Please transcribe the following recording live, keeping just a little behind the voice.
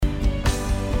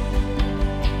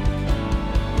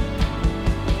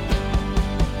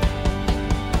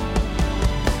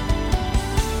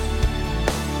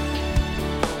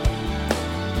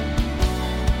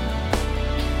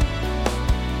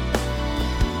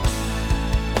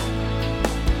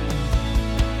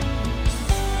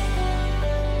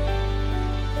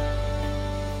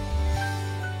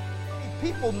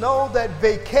people know that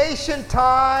vacation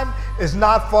time is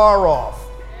not far off.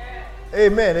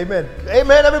 Amen, amen.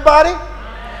 Amen, everybody?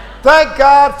 Thank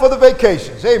God for the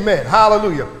vacations. Amen,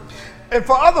 hallelujah. And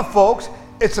for other folks,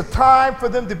 it's a time for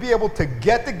them to be able to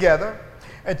get together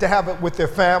and to have it with their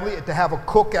family and to have a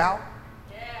cookout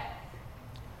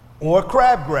or a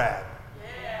crab grab.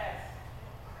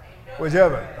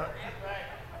 Whichever.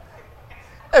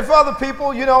 And for other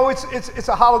people, you know, it's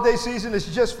a holiday season.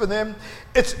 It's just for them.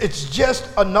 It's just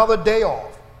another day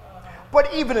off.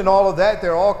 But even in all of that,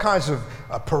 there are all kinds of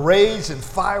parades and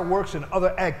fireworks and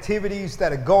other activities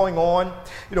that are going on.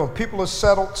 You know, people are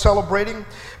celebrating.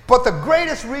 But the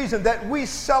greatest reason that we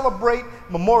celebrate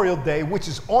Memorial Day, which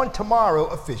is on tomorrow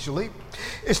officially,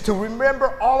 is to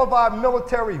remember all of our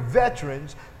military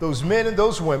veterans, those men and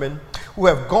those women who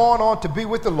have gone on to be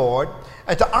with the Lord,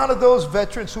 and to honor those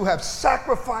veterans who have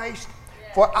sacrificed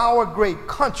for our great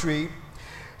country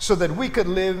so that we could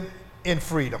live in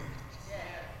freedom.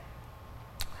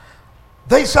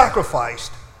 They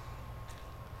sacrificed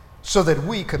so that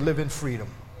we could live in freedom.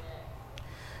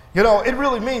 You know, it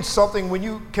really means something when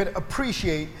you can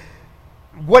appreciate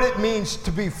what it means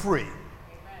to be free.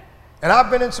 And I've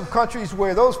been in some countries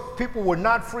where those people were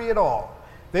not free at all.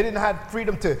 They didn't have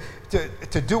freedom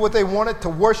to do what they wanted, to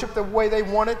worship the way they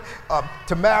wanted,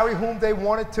 to marry whom they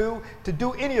wanted to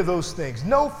do any of those things.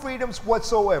 No freedoms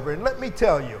whatsoever. And let me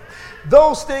tell you,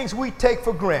 those things we take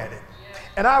for granted.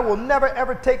 And I will never,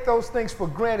 ever take those things for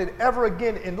granted ever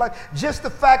again in life. Just the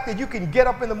fact that you can get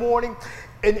up in the morning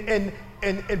and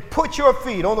put your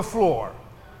feet on the floor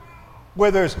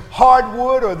where there's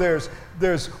hardwood or there's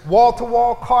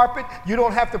wall-to-wall carpet. You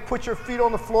don't have to put your feet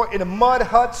on the floor in a mud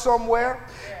hut somewhere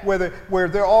where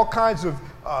there are all kinds of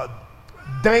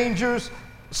dangers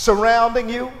surrounding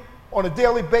you on a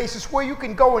daily basis, where you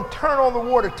can go and turn on the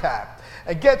water tap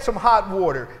and get some hot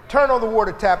water, turn on the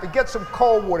water tap and get some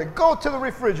cold water, go to the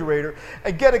refrigerator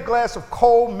and get a glass of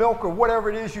cold milk or whatever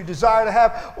it is you desire to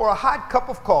have, or a hot cup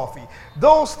of coffee.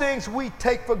 Those things we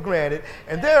take for granted,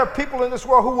 and there are people in this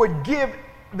world who would give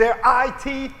their eye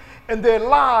teeth and their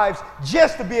lives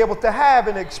just to be able to have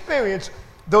and experience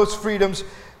those freedoms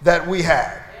that we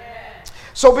have.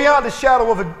 So beyond a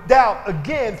shadow of a doubt,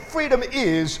 again, freedom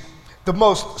is the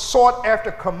most sought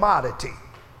after commodity.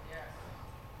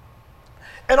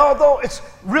 And although it's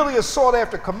really a sought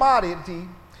after commodity,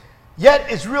 yet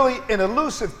it's really an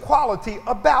elusive quality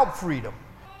about freedom.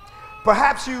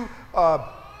 Perhaps you're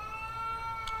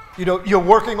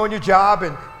working on your job,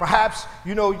 and perhaps,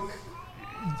 you know,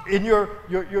 in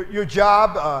your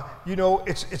job,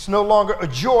 it's no longer a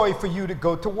joy for you to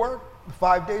go to work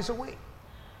 5 days a week.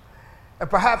 And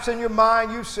perhaps in your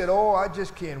mind you said, oh, I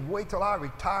just can't wait till I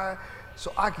retire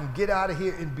so I can get out of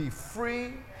here and be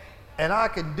free, and I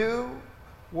can do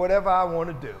whatever I want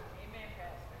to do. Amen,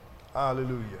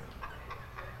 hallelujah.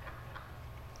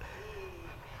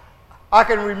 I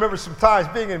can remember some times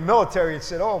being in the military and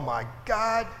said, oh my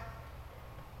God.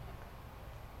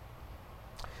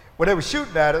 When they were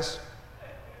shooting at us,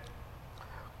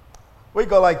 we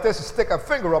go like this and stick our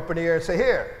finger up in the air and say,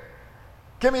 here,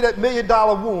 give me that $1 million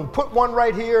wound. Put one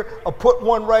right here or put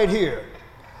one right here.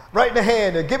 Right in the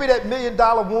hand there. Give me that $1 million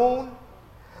wound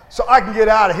so I can get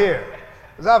out of here.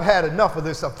 Because I've had enough of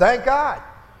this stuff. Thank God.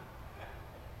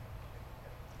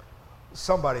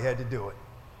 Somebody had to do it.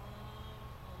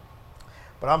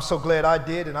 But I'm so glad I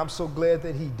did, and I'm so glad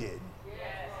that he did.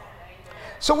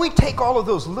 So we take all of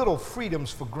those little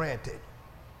freedoms for granted.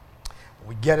 When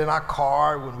we get in our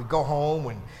car, when we go home,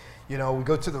 when we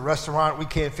go to the restaurant, we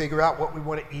can't figure out what we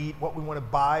want to eat, what we want to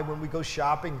buy, when we go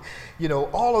shopping,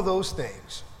 all of those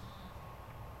things.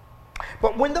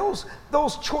 But when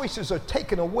those choices are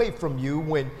taken away from you,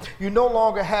 when you no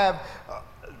longer have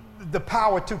the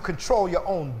power to control your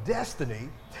own destiny,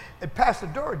 and Pastor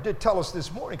Dora did tell us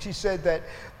this morning, she said that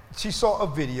she saw a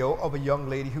video of a young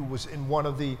lady who was in one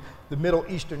of the Middle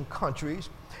Eastern countries,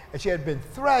 and she had been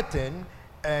threatened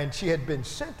and she had been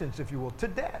sentenced, if you will, to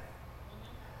death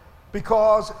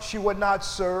because she would not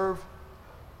serve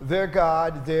their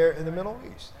God there in the Middle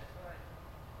East.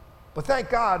 But thank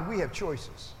God we have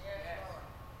choices.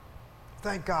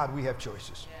 Thank God we have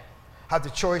choices. Have the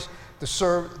choice to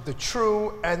serve the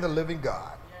true and the living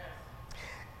God.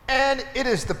 And it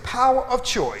is the power of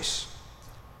choice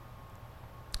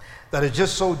that is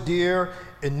just so dear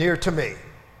and near to me.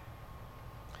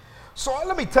 So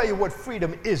let me tell you what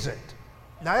freedom isn't.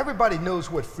 Now everybody knows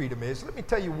what freedom is. Let me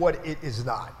tell you what it is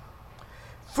not.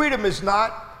 Freedom is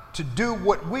not to do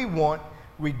what we want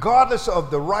regardless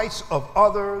of the rights of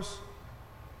others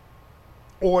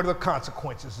or the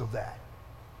consequences of that.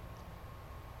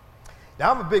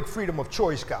 Now I'm a big freedom of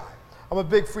choice guy. I'm a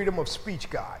big freedom of speech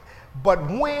guy. But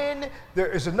when there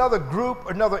is another group,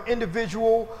 another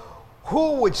individual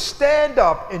who would stand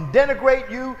up and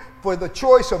denigrate you for the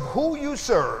choice of who you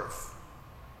serve,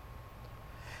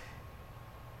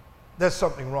 there's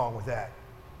something wrong with that.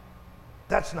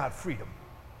 That's not freedom.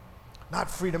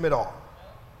 Not freedom at all.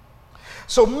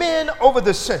 So men over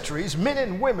the centuries, men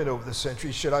and women over the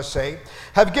centuries, should I say,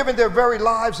 have given their very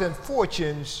lives and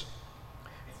fortunes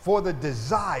for the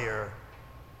desire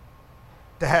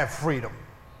to have freedom.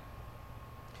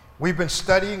 We've been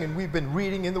studying and we've been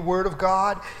reading in the Word of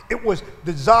God. It was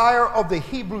the desire of the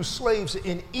Hebrew slaves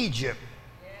in Egypt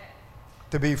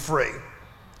to be free.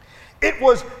 It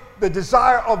was the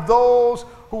desire of those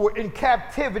who were in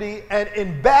captivity and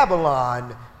in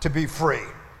Babylon to be free.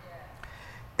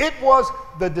 It was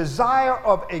the desire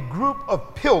of a group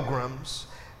of pilgrims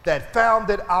that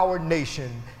founded our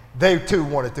nation. They too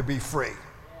wanted to be free.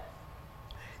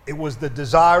 It was the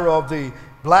desire of the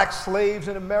black slaves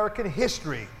in American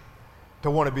history to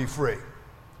want to be free.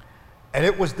 And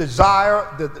it was the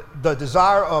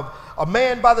desire of a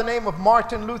man by the name of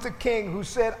Martin Luther King, who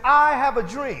said, I have a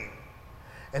dream.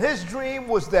 And his dream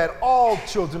was that all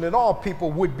children and all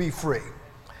people would be free.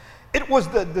 It was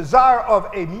the desire of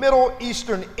a Middle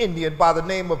Eastern Indian by the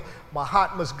name of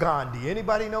Mahatma Gandhi.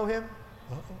 Anybody know him?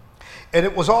 And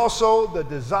it was also the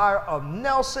desire of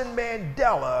Nelson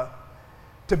Mandela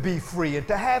to be free and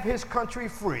to have his country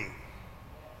free.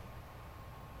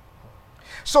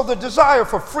 So the desire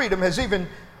for freedom has even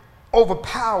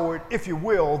overpowered, if you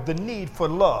will, the need for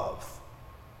love.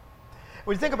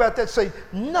 When you think about that, say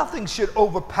nothing should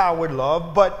overpower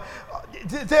love, but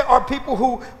there are people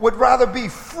who would rather be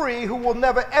free, who will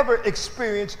never ever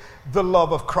experience the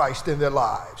love of Christ in their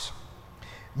lives.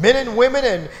 Men and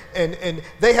women, and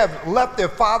they have left their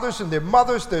fathers and their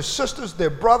mothers, their sisters, their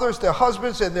brothers, their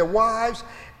husbands and their wives,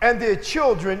 and their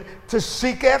children to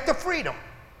seek after freedom.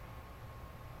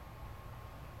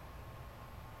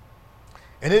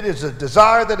 And it is a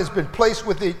desire that has been placed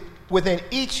within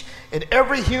each and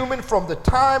every human from the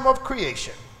time of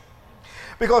creation.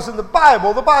 Because in the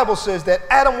Bible says that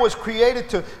Adam was created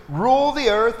to rule the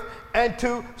earth and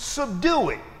to subdue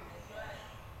it.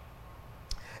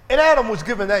 And Adam was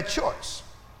given that choice.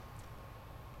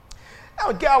 Now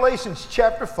in Galatians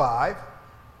chapter 5,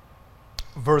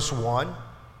 verse 1,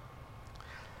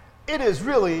 it is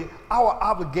really our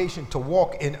obligation to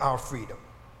walk in our freedom.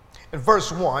 In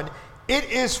verse 1, it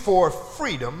is for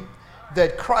freedom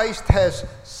that Christ has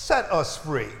set us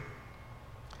free.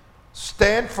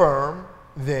 Stand firm,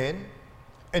 then,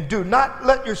 and do not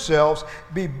let yourselves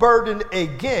be burdened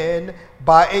again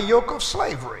by a yoke of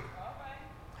slavery.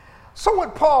 So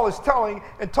what Paul is telling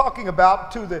and talking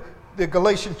about to the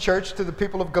Galatian church, to the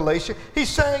people of Galatia, he's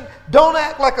saying, don't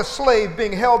act like a slave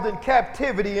being held in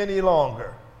captivity any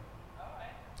longer.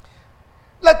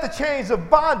 Let the chains of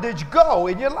bondage go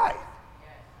in your life.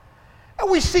 And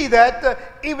we see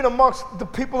that even amongst the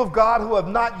people of God who have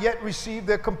not yet received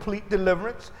their complete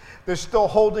deliverance. They're still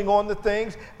holding on to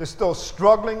things. They're still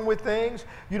struggling with things.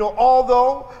 You know,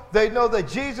 although they know that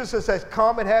Jesus has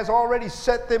come and has already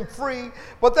set them free,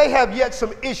 but they have yet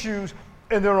some issues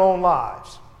in their own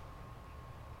lives.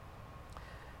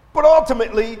 But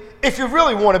ultimately, if you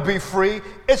really want to be free,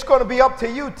 it's going to be up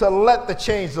to you to let the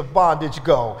chains of bondage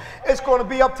go. It's going to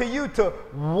be up to you to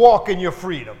walk in your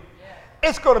freedom.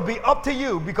 It's going to be up to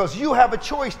you because you have a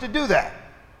choice to do that.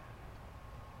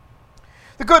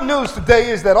 The good news today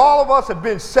is that all of us have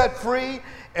been set free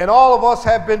and all of us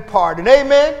have been pardoned.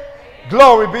 Amen?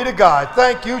 Glory be to God.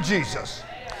 Thank you, Jesus.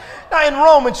 Now in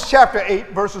Romans chapter 8,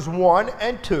 verses 1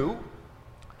 and 2, and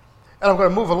I'm going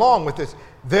to move along with this.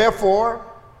 Therefore,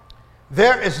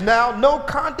 there is now no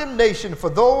condemnation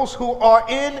for those who are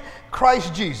in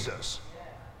Christ Jesus.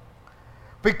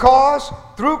 Because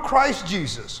through Christ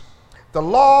Jesus, the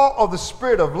law of the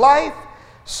Spirit of life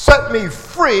set me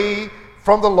free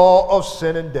from the law of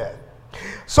sin and death.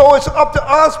 So it's up to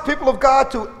us, people of God,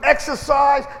 to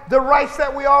exercise the rights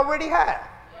that we already have.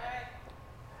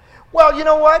 Well, you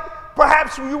know what?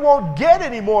 Perhaps you won't get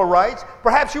any more rights.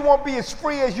 Perhaps you won't be as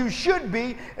free as you should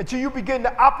be until you begin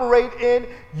to operate in,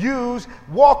 use,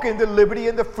 walk in the liberty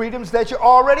and the freedoms that you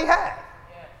already have.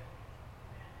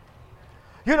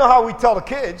 You know how we tell the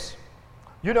kids,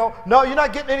 you know, no, you're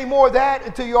not getting any more of that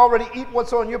until you already eat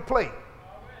what's on your plate.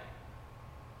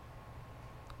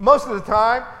 Most of the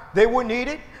time, they wouldn't eat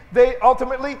it. They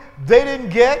didn't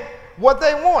get what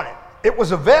they wanted. It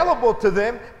was available to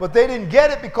them, but they didn't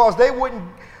get it because they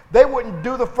wouldn't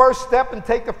do the first step and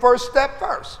take the first step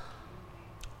first.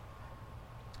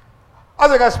 I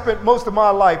think I spent most of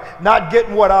my life not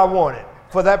getting what I wanted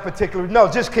for that particular.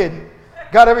 No, just kidding.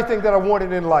 Got everything that I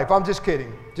wanted in life. I'm just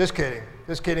kidding. Just kidding.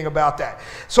 Just kidding about that.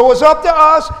 So it's up to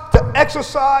us to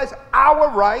exercise our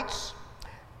rights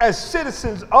as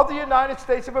citizens of the United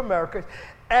States of America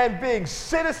and being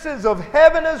citizens of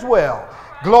heaven as well.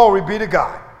 Glory be to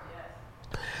God.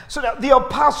 So now the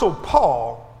Apostle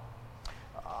Paul,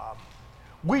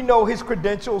 we know his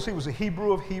credentials. He was a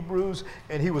Hebrew of Hebrews,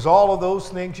 and he was all of those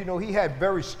things. You know, he had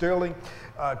very sterling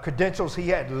credentials. He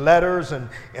had letters and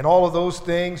all of those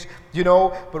things, you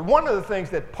know. But one of the things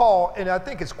that Paul, and I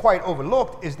think it's quite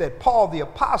overlooked, is that Paul the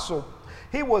Apostle,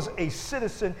 he was a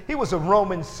citizen. He was a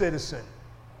Roman citizen.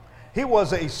 He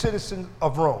was a citizen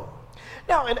of Rome.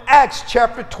 Now, in Acts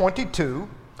chapter 22,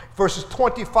 verses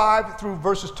 25 through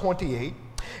verses 28,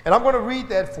 and I'm going to read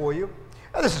that for you.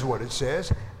 And this is what it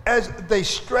says. As they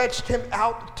stretched him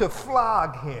out to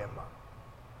flog him,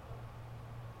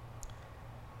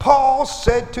 Paul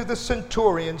said to the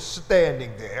centurion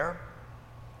standing there,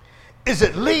 "Is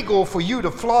it legal for you to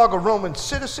flog a Roman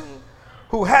citizen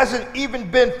who hasn't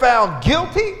even been found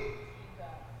guilty?"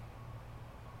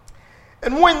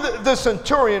 And when the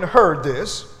centurion heard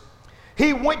this,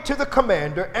 he went to the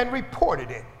commander and reported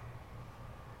it.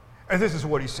 And this is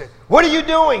what he said. "What are you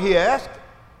doing?" he asked.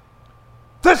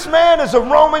 "This man is a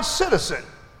Roman citizen."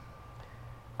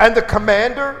 And the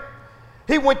commander,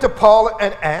 he went to Paul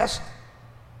and asked,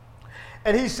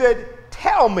 and he said,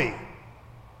 "Tell me,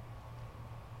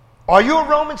 are you a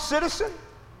Roman citizen?"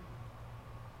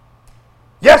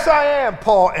 "Yes, I am,"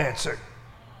 Paul answered.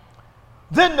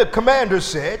 Then the commander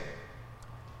said,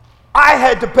 "I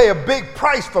had to pay a big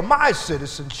price for my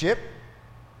citizenship."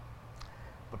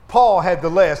 But Paul had the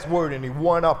last word, and he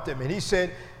one-upped him, and he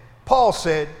said, Paul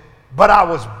said, "But I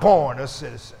was born a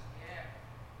citizen." Yeah.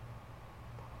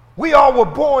 We all were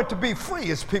born to be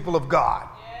free as people of God.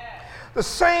 Yeah. The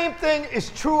same thing is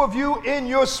true of you in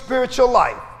your spiritual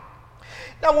life.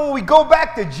 Now, when we go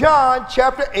back to John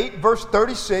chapter 8, verse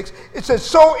 36, it says,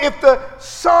 "So if the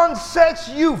Son sets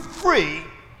you free,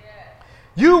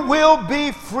 you will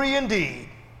be free indeed."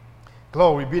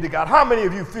 Glory be to God. How many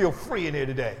of you feel free in here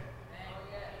today?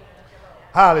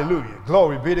 Hallelujah.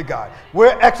 Glory be to God.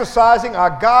 We're exercising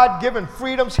our God-given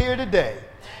freedoms here today.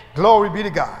 Glory be to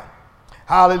God.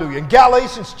 Hallelujah. In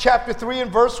Galatians chapter 3 and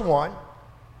verse 1,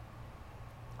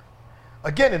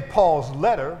 again in Paul's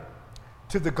letter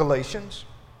to the Galatians,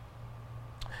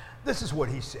 this is what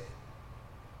he said.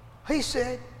 He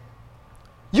said,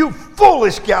 "You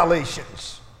foolish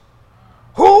Galatians,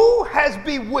 who has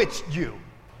bewitched you?"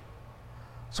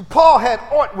 So Paul had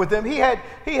aught with them. He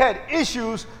had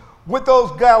issues with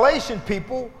those Galatian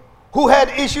people who had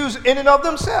issues in and of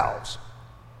themselves.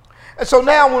 And so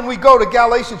now when we go to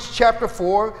Galatians chapter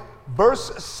 4,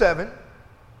 verse 7,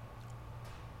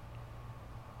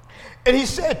 and he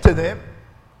said to them,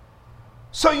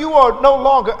 "So you are no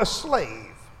longer a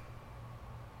slave,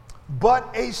 but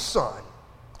a son.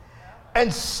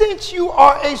 And since you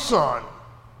are a son,"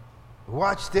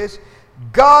 watch this,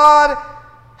 "God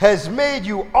has made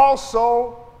you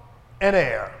also an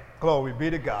heir." Glory be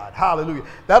to God. Hallelujah.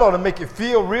 That ought to make you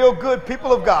feel real good,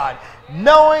 people of God,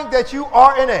 knowing that you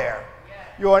are an heir.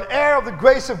 You're an heir of the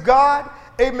grace of God.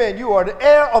 Amen. You are the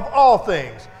heir of all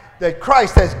things that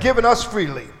Christ has given us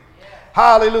freely.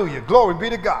 Hallelujah. Glory be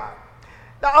to God.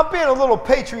 Now, I'm being a little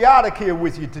patriotic here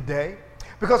with you today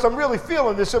because I'm really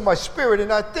feeling this in my spirit.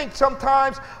 And I think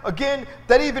sometimes, again,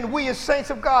 that even we as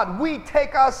saints of God, we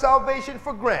take our salvation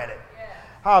for granted.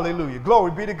 Hallelujah.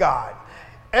 Glory be to God.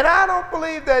 And I don't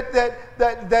believe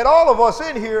that all of us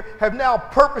in here have now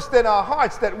purposed in our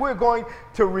hearts that we're going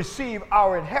to receive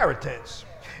our inheritance.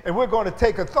 And we're going to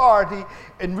take authority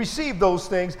and receive those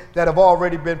things that have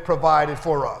already been provided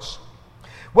for us.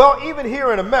 Well, even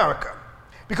here in America,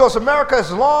 because America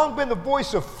has long been the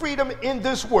voice of freedom in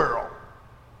this world.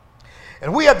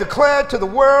 And we have declared to the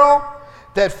world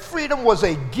that freedom was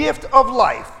a gift of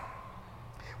life.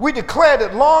 We declared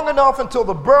it long enough until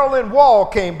the Berlin Wall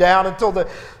came down, until the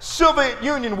Soviet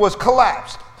Union was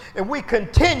collapsed. And we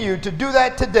continue to do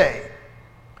that today.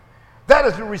 That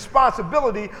is the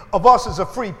responsibility of us as a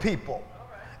free people.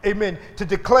 Amen. To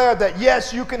declare that,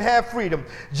 yes, you can have freedom.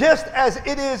 Just as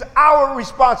it is our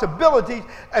responsibility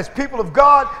as people of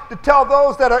God to tell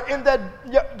those that are in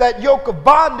that yoke of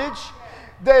bondage,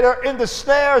 that are in the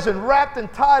snares and wrapped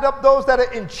and tied up, those that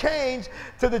are in chains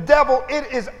to the devil,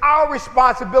 it is our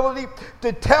responsibility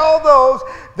to tell those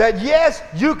that, yes,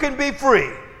 you can be free.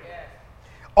 Yes.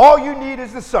 All you need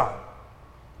is the Son,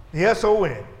 the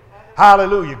S-O-N.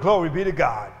 Hallelujah. Glory be to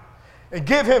God. And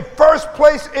give him first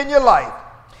place in your life,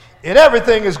 and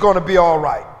everything is going to be all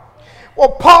right. Well,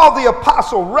 Paul the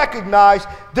Apostle recognized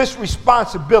this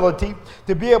responsibility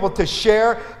to be able to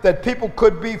share that people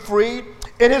could be freed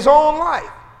in his own life.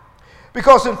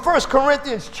 Because in 1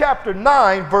 Corinthians chapter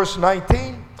 9, verse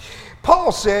 19,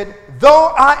 Paul said, though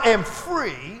I am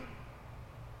free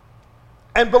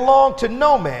and belong to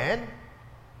no man.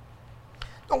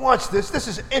 Now watch this. This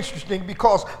is interesting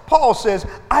because Paul says,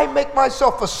 I make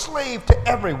myself a slave to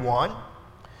everyone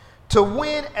to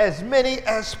win as many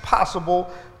as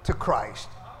possible to Christ.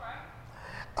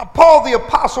 Now, Paul the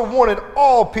apostle wanted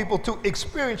all people to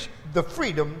experience the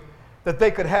freedom that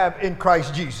they could have in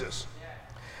Christ Jesus.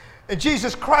 And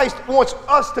Jesus Christ wants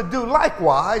us to do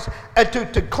likewise and to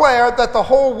declare that the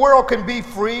whole world can be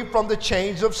free from the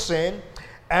chains of sin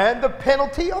and the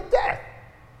penalty of death.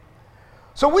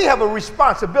 So we have a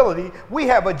responsibility, we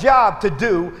have a job to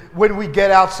do when we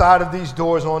get outside of these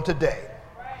doors on today.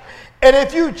 And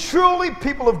if you truly,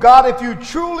 people of God, if you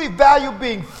truly value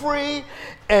being free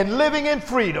and living in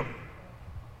freedom,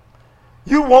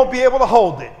 you won't be able to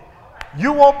hold it.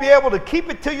 You won't be able to keep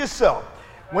it to yourself.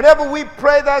 Whenever we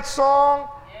pray that song,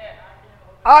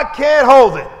 I can't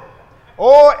hold it.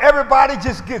 Or everybody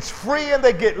just gets free and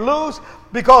they get loose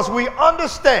because we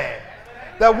understand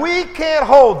that we can't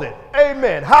hold it.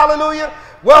 Amen. Hallelujah.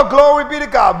 Well, glory be to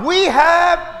God. We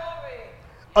have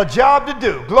a job to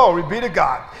do. Glory be to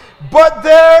God. But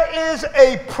there is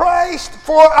a price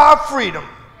for our freedom.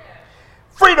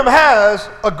 Freedom has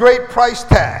a great price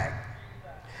tag.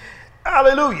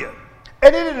 Hallelujah.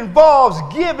 And it involves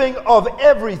giving of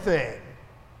everything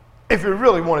if you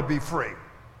really want to be free.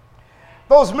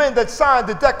 Those men that signed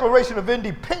the Declaration of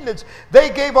Independence, they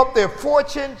gave up their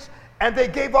fortunes and they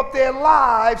gave up their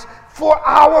lives for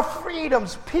our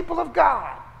freedoms, people of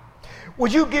God.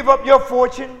 Would you give up your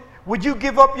fortune? Would you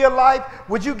give up your life?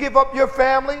 Would you give up your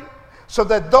family so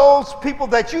that those people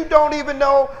that you don't even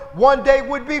know one day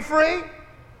would be free?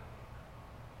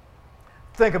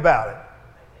 Think about it.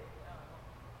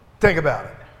 Think about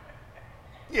it.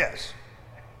 Yes.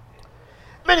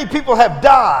 Many people have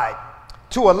died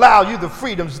to allow you the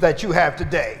freedoms that you have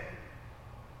today.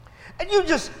 And you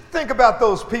just think about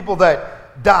those people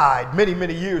that died many,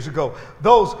 many years ago.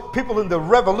 Those people in the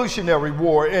Revolutionary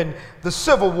War, in the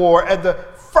Civil War, and the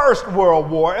First World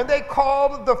War. And they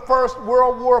called the First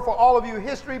World War, for all of you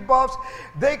history buffs,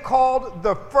 they called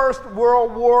the First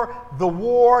World War the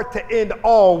war to end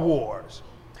all wars.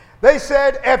 They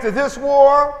said after this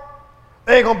war,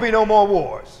 there ain't going to be no more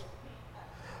wars.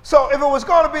 So if it was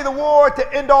going to be the war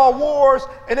to end all wars,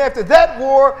 and after that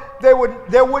war there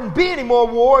wouldn't be any more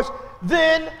wars,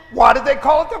 then why did they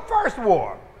call it the First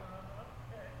War?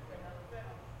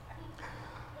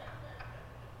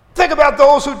 Think about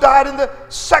those who died in the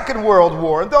Second World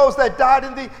War, and those that died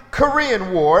in the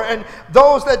Korean War, and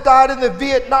those that died in the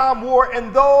Vietnam War,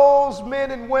 and those men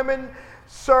and women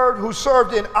who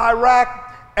served in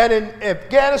Iraq and in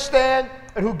Afghanistan,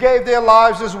 and who gave their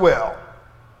lives as well.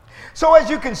 So as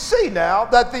you can see now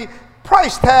that the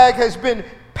price tag has been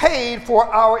paid for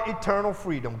our eternal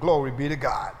freedom. Glory be to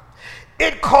God.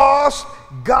 It cost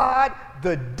God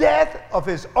the death of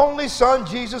his only son,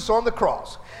 Jesus, on the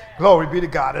cross. Glory be to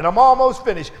God. And I'm almost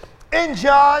finished. In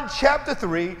John chapter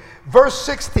 3, verse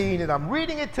 16, and I'm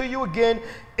reading it to you again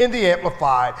in the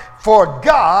Amplified. For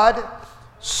God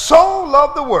so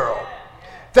loved the world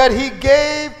that he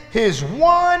gave his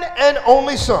one and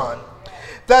only Son,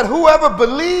 that whoever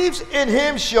believes in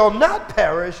him shall not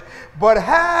perish, but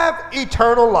have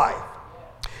eternal life.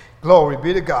 Glory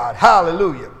be to God.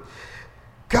 Hallelujah.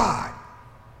 God,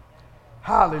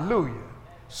 hallelujah,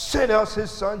 sent us his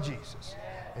Son Jesus.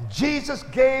 And Jesus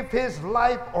gave his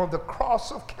life on the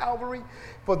cross of Calvary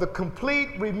for the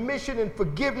complete remission and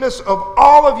forgiveness of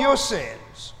all of your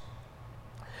sins.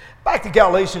 Back to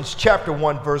Galatians chapter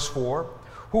 1, verse 4.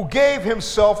 Who gave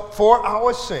himself for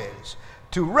our sins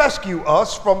to rescue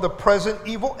us from the present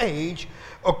evil age,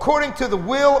 according to the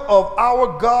will of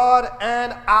our God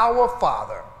and our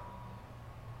Father.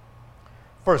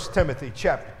 1 Timothy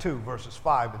chapter 2, verses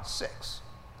 5 and 6.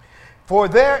 For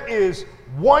there is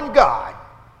one God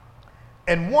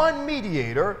and one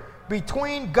mediator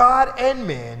between God and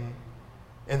men,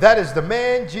 and that is the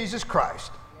man Jesus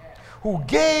Christ, who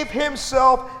gave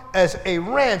himself as a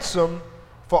ransom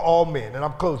for all men. And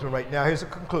I'm closing right now. Here's a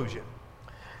conclusion.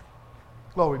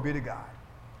 Glory be to God.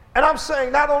 And I'm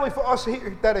saying not only for us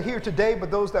here, that are here today, but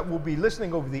those that will be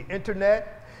listening over the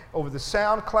internet, over the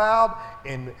SoundCloud,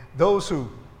 and those who,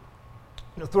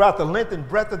 throughout the length and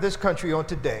breadth of this country on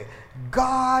today,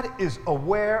 God is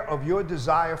aware of your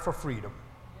desire for freedom.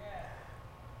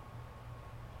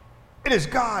 It is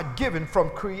God given from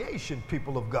creation,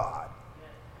 people of God.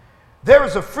 There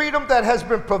is a freedom that has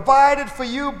been provided for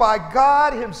you by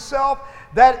God himself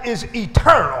that is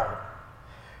eternal.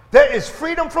 There is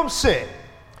freedom from sin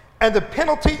and the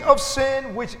penalty of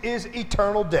sin, which is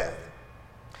eternal death.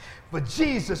 But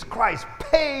Jesus Christ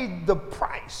paid the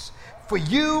price for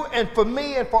you and for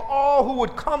me and for all who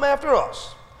would come after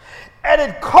us. And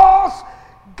it cost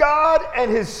God and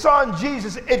his son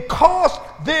Jesus, it cost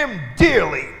them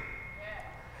dearly.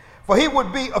 For he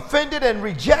would be offended and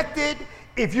rejected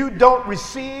if you don't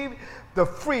receive the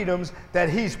freedoms that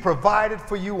he's provided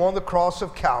for you on the cross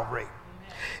of Calvary.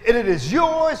 And it is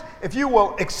yours if you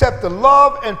will accept the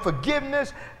love and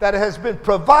forgiveness that has been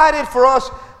provided for us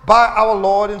by our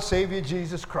Lord and Savior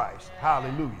Jesus Christ.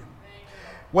 Hallelujah.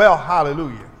 Well,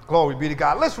 hallelujah. Glory be to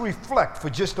God. Let's reflect for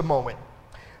just a moment.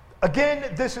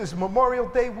 Again, this is Memorial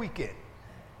Day weekend.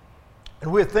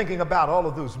 And we're thinking about all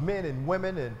of those men and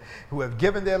women who have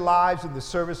given their lives in the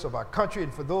service of our country,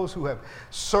 and for those who have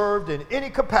served in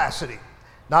any capacity,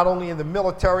 not only in the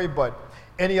military, but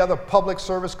any other public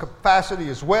service capacity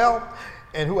as well,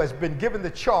 and who has been given the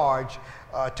charge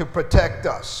to protect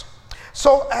us.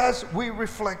 So as we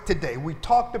reflect today, we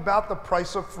talked about the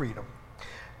price of freedom.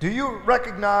 Do you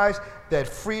recognize that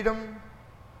freedom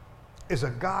is a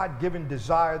God-given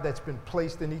desire that's been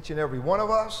placed in each and every one of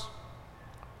us?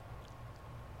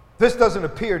 This doesn't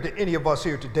appear to any of us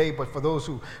here today, but for those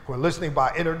who are listening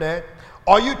by internet,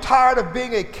 are you tired of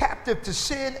being a captive to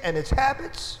sin and its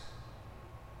habits?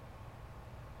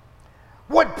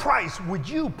 What price would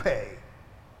you pay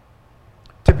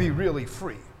to be really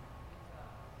free?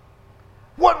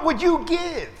 What would you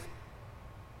give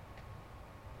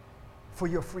for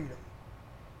your freedom?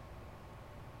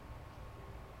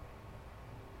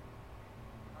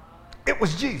 It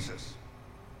was Jesus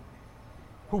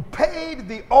who paid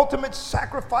the ultimate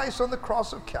sacrifice on the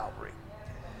cross of Calvary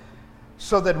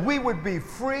so that we would be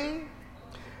free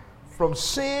from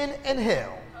sin and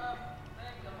hell,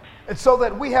 and so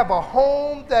that we have a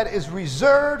home that is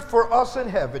reserved for us in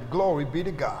heaven. Glory be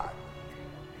to God.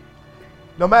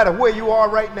 No matter where you are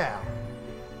right now,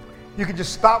 you can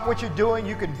just stop what you're doing.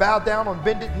 You can bow down on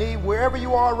bended knee. Wherever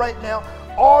you are right now,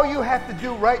 all you have to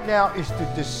do right now is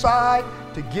to decide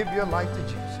to give your life to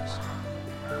Jesus,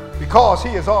 because he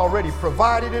has already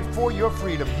provided it for your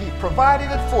freedom. He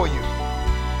provided it for you,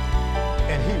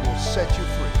 and he will set you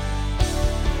free.